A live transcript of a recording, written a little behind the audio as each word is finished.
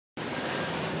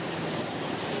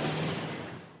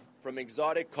From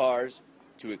exotic cars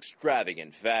to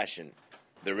extravagant fashion,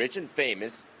 the rich and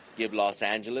famous give Los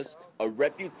Angeles a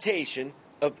reputation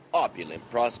of opulent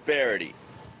prosperity.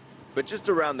 But just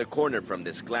around the corner from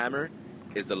this glamour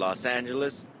is the Los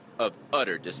Angeles of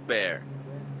utter despair.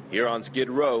 Here on Skid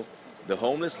Row, the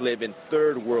homeless live in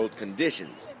third world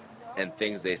conditions, and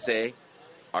things they say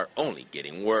are only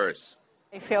getting worse.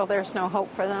 They feel there's no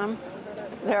hope for them.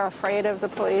 They're afraid of the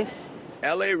police.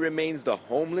 LA remains the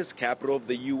homeless capital of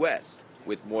the U.S.,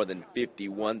 with more than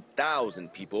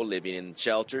 51,000 people living in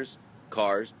shelters,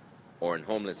 cars, or in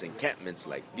homeless encampments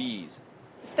like these.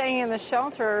 Staying in the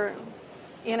shelter,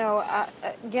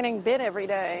 getting bit every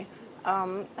day,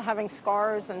 having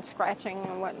scars and scratching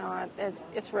and whatnot,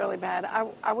 it's really bad.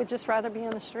 I would just rather be in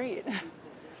the street.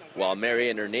 While Mary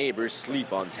and her neighbors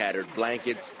sleep on tattered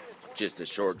blankets, just a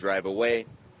short drive away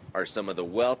are some of the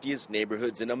wealthiest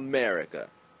neighborhoods in America.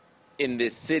 In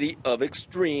this city of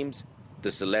extremes,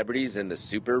 the celebrities and the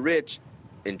super rich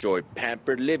enjoy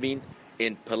pampered living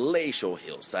in palatial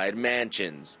hillside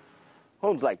mansions.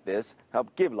 Homes like this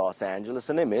help give Los Angeles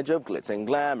an image of glitz and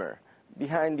glamour.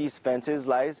 Behind these fences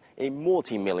lies a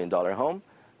multi-million-dollar home,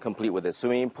 complete with a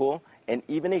swimming pool and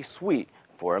even a suite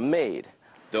for a maid.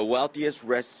 The wealthiest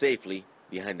rest safely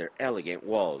behind their elegant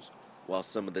walls, while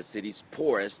some of the city's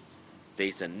poorest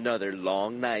face another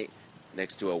long night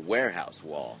next to a warehouse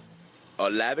wall. A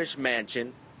lavish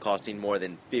mansion costing more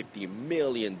than $50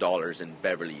 million in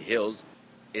Beverly Hills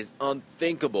is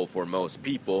unthinkable for most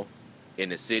people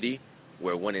in a city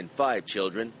where 1 in 5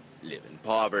 children live in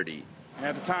poverty. And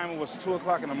at the time, it was 2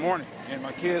 o'clock in the morning, and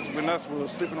my kids and us were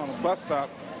sleeping on the bus stop,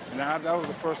 and that was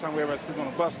the first time we ever had to sleep on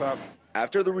a bus stop.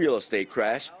 After the real estate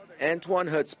crash, Antoine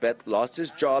Hudspeth lost his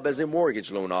job as a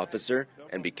mortgage loan officer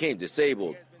and became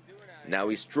disabled. Now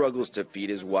he struggles to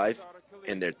feed his wife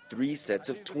and their 3 sets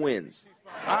of twins.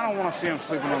 I don't want to see them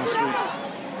sleeping on the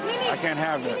streets. I can't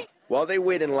have that. While they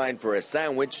wait in line for a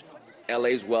sandwich,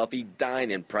 LA's wealthy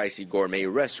dine in pricey gourmet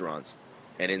restaurants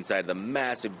and inside the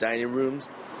massive dining rooms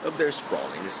of their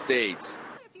sprawling estates.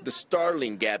 The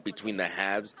startling gap between the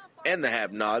haves and the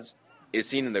have-nots is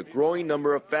seen in the growing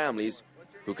number of families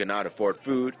who cannot afford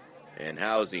food and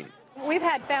housing. We've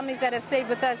had families that have stayed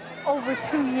with us over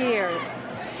 2 years.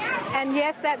 And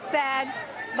yes, that's sad,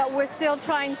 but we're still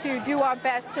trying to do our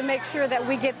best to make sure that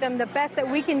we get them the best that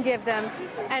we can give them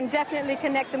and definitely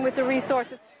connect them with the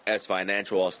resources. As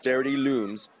financial austerity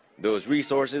looms, those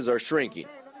resources are shrinking.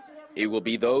 It will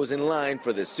be those in line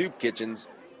for the soup kitchens,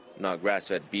 not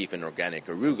grass-fed beef and organic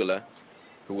arugula,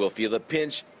 who will feel the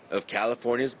pinch of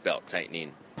California's belt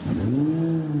tightening.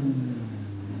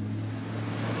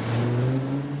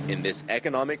 In this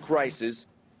economic crisis,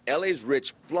 LA's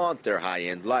rich flaunt their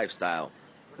high-end lifestyle,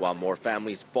 while more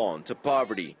families fall into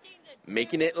poverty,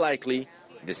 making it likely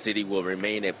the city will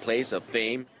remain a place of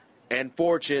fame and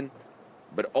fortune,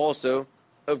 but also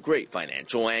of great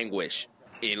financial anguish.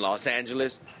 In Los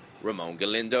Angeles, Ramon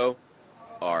Galindo,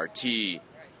 RT.